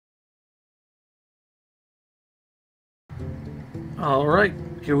Alright,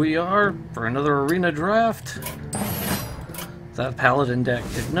 here we are for another arena draft. That paladin deck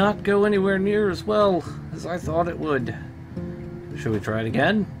did not go anywhere near as well as I thought it would. Should we try it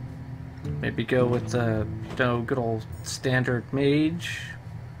again? Maybe go with the good old standard mage?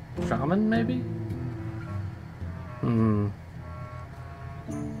 Shaman, maybe?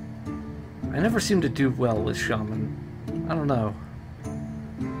 I never seem to do well with shaman. I don't know.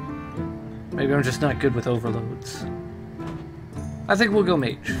 Maybe I'm just not good with overloads. I think we'll go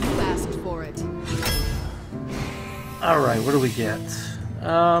mage. You asked for it. Alright, what do we get?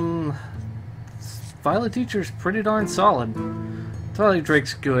 Violet Teacher's pretty darn solid. Twilight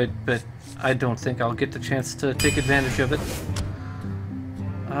Drake's good, but I don't think I'll get the chance to take advantage of it.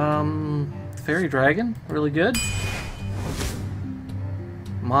 Fairy Dragon, really good.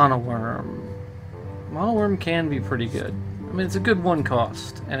 Monoworm. Monoworm can be pretty good. I mean, it's a good one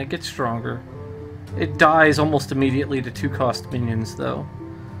cost, and it gets stronger. It dies almost immediately to 2-cost minions, though.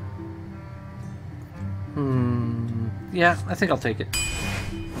 Yeah, I think I'll take it.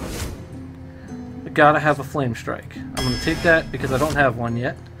 I gotta have a Flame Strike. I'm gonna take that because I don't have one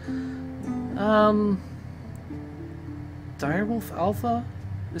yet. Direwolf Alpha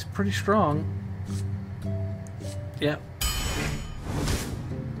is pretty strong. Yeah.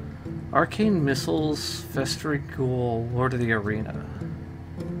 Arcane Missiles, Festering Ghoul, Lord of the Arena.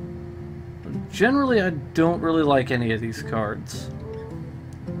 Generally, I don't really like any of these cards.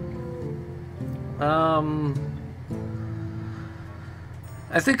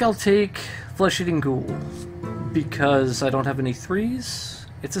 I think I'll take Flesh-Eating Ghoul because I don't have any 3s.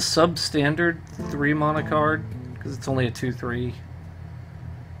 It's a substandard 3-mana card because it's only a 2/3.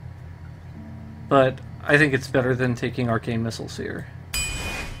 But I think it's better than taking Arcane Missiles here.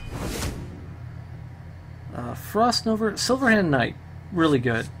 Frost Nova, Silverhand Knight, really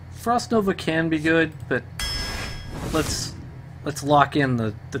good. Frost Nova can be good, but let's lock in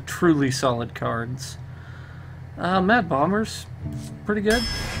the truly solid cards. Mad Bombers, pretty good.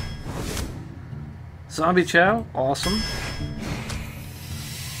 Zombie Chow, awesome.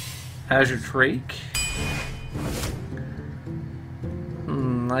 Azure Drake.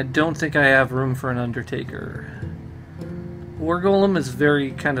 I don't think I have room for an Undertaker. War Golem is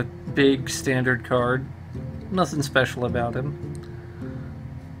very kind of big standard card. Nothing special about him.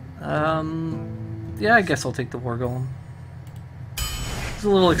 Yeah, I guess I'll take the War Golem. It's a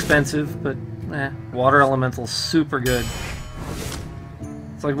little expensive, but Water Elemental's super good.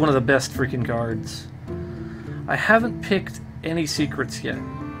 It's like one of the best freaking cards. I haven't picked any secrets yet,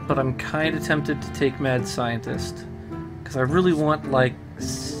 but I'm kind of tempted to take Mad Scientist. Because I really want like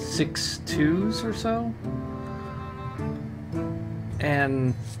 6 2s or so.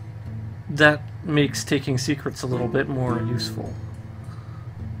 And that makes taking secrets a little bit more useful.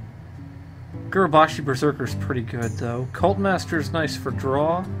 Gurubashi Berserker's pretty good, though. Cult Master's nice for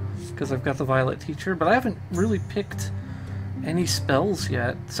draw, because I've got the Violet Teacher, but I haven't really picked any spells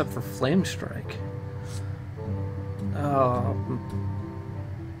yet, except for Flame Strike.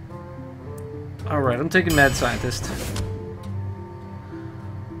 Alright, I'm taking Mad Scientist.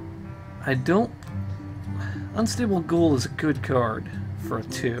 I don't... Unstable Ghoul is a good card for a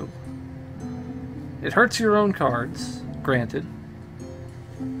 2. It hurts your own cards, granted.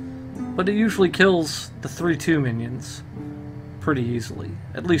 But it usually kills the 3/2 minions pretty easily.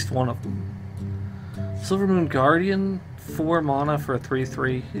 At least one of them. Silvermoon Guardian, 4 mana for a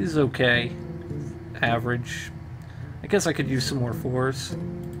 3/3 is okay. Average. I guess I could use some more 4s.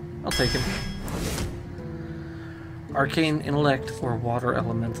 I'll take him. Arcane Intellect or Water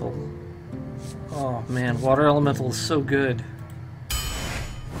Elemental. Oh man, Water Elemental is so good.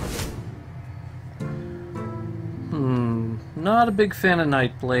 Not a big fan of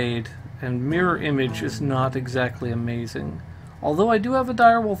Nightblade, and Mirror Image is not exactly amazing. Although I do have a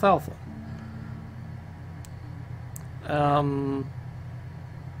Direwolf Alpha.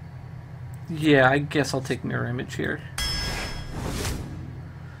 Yeah, I guess I'll take Mirror Image here.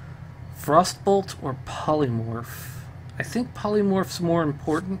 Frostbolt or Polymorph? I think Polymorph's more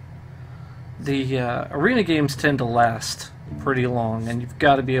important. The arena games tend to last pretty long, and you've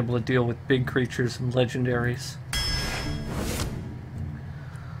got to be able to deal with big creatures and legendaries.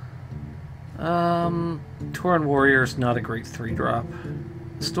 Tauren Warrior's not a great 3-drop.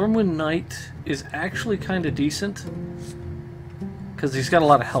 Stormwind Knight is actually kind of decent, because he's got a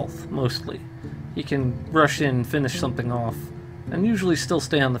lot of health, mostly. He can rush in, finish something off, and usually still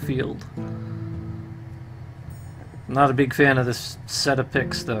stay on the field. Not a big fan of this set of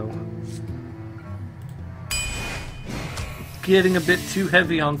picks, though. Getting a bit too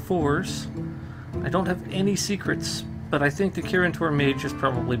heavy on 4s. I don't have any secrets, but I think the Kirin Tor Mage is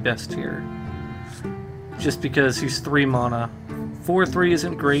probably best here. Just because he's 3 mana 4/3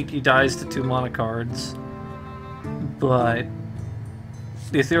 isn't great, he dies to 2 mana cards, but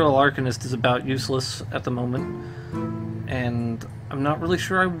the Ethereal Arcanist is about useless at the moment, and I'm not really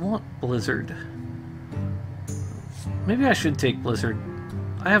sure I want Blizzard. Maybe I should take Blizzard.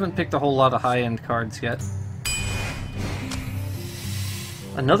 I haven't picked a whole lot of high-end cards yet.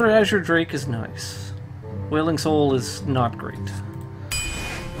 Another Azure Drake is nice. Wailing Soul is not great.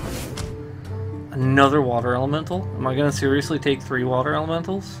 Another Water Elemental? Am I gonna seriously take 3 Water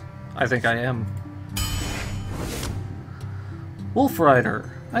Elementals? I think I am. Wolf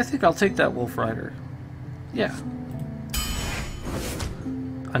Rider. I think I'll take that Wolf Rider. Yeah.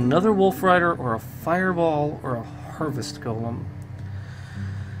 Another Wolf Rider or a Fireball or a Harvest Golem.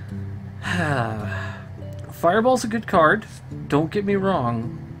 Fireball's a good card. Don't get me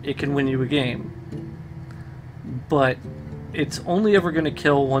wrong. It can win you a game. But it's only ever going to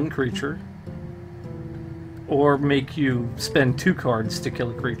kill 1 creature or make you spend 2 cards to kill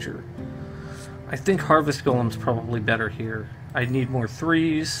a creature. I think Harvest Golem's probably better here. I need more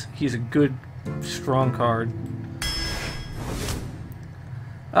 3s. He's a good, strong card.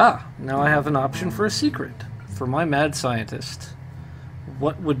 Ah, now I have an option for a secret. For my Mad Scientist.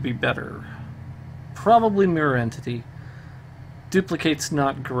 What would be better? Probably Mirror Entity. Duplicate's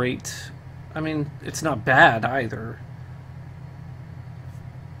not great. I mean, it's not bad either.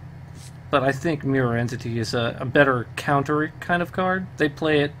 But I think Mirror Entity is a better counter kind of card. They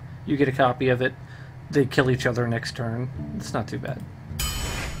play it, you get a copy of it, they kill each other next turn. It's not too bad.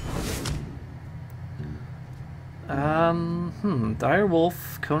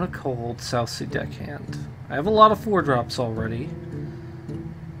 Direwolf, Kona Cold, Southsea Deckhand. I have a lot of 4-drops already.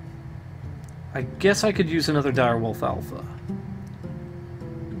 I guess I could use another Direwolf Alpha.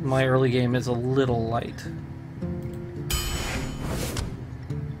 My early game is a little light.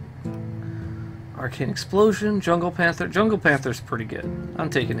 Arcane Explosion, Jungle Panther. Jungle Panther's pretty good. I'm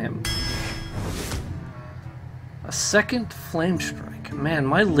taking him. A second Flame Strike. Man,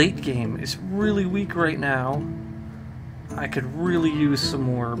 my late game is really weak right now. I could really use some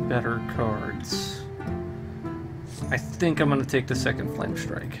more better cards. I think I'm going to take the second Flame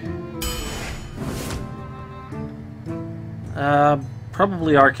Strike.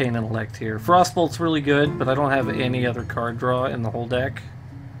 Probably Arcane Intellect here. Frostbolt's really good, but I don't have any other card draw in the whole deck.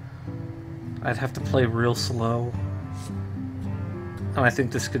 I'd have to play real slow. And I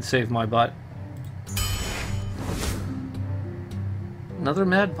think this could save my butt. Another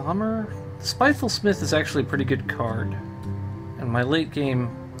Mad Bomber? Spiteful Smith is actually a pretty good card. And my late game,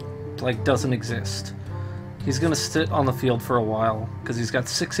 like, doesn't exist. He's gonna sit on the field for a while, because he's got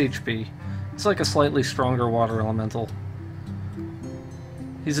 6 HP. He's like a slightly stronger Water Elemental.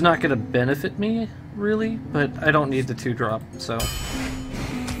 He's not gonna benefit me, really, but I don't need the 2-drop, so...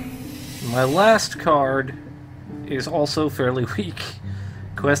 My last card is also fairly weak.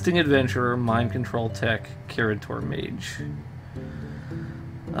 Questing Adventurer, Mind Control Tech, Kirator Mage.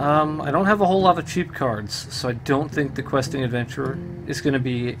 I don't have a whole lot of cheap cards, so I don't think the Questing Adventurer is going to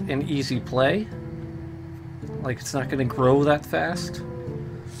be an easy play. Like, it's not going to grow that fast.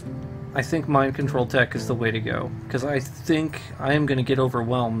 I think Mind Control Tech is the way to go, because I think I am going to get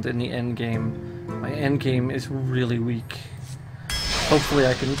overwhelmed in the end game. My end game is really weak. Hopefully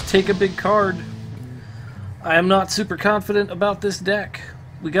I can take a big card. I am not super confident about this deck.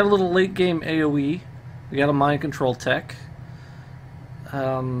 We got a little late game AoE. We got a Mind Control Tech.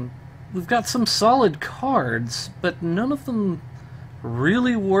 We've got some solid cards, but none of them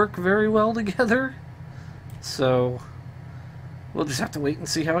really work very well together. So, we'll just have to wait and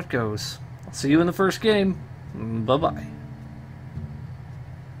see how it goes. I'll see you in the first game. Bye-bye.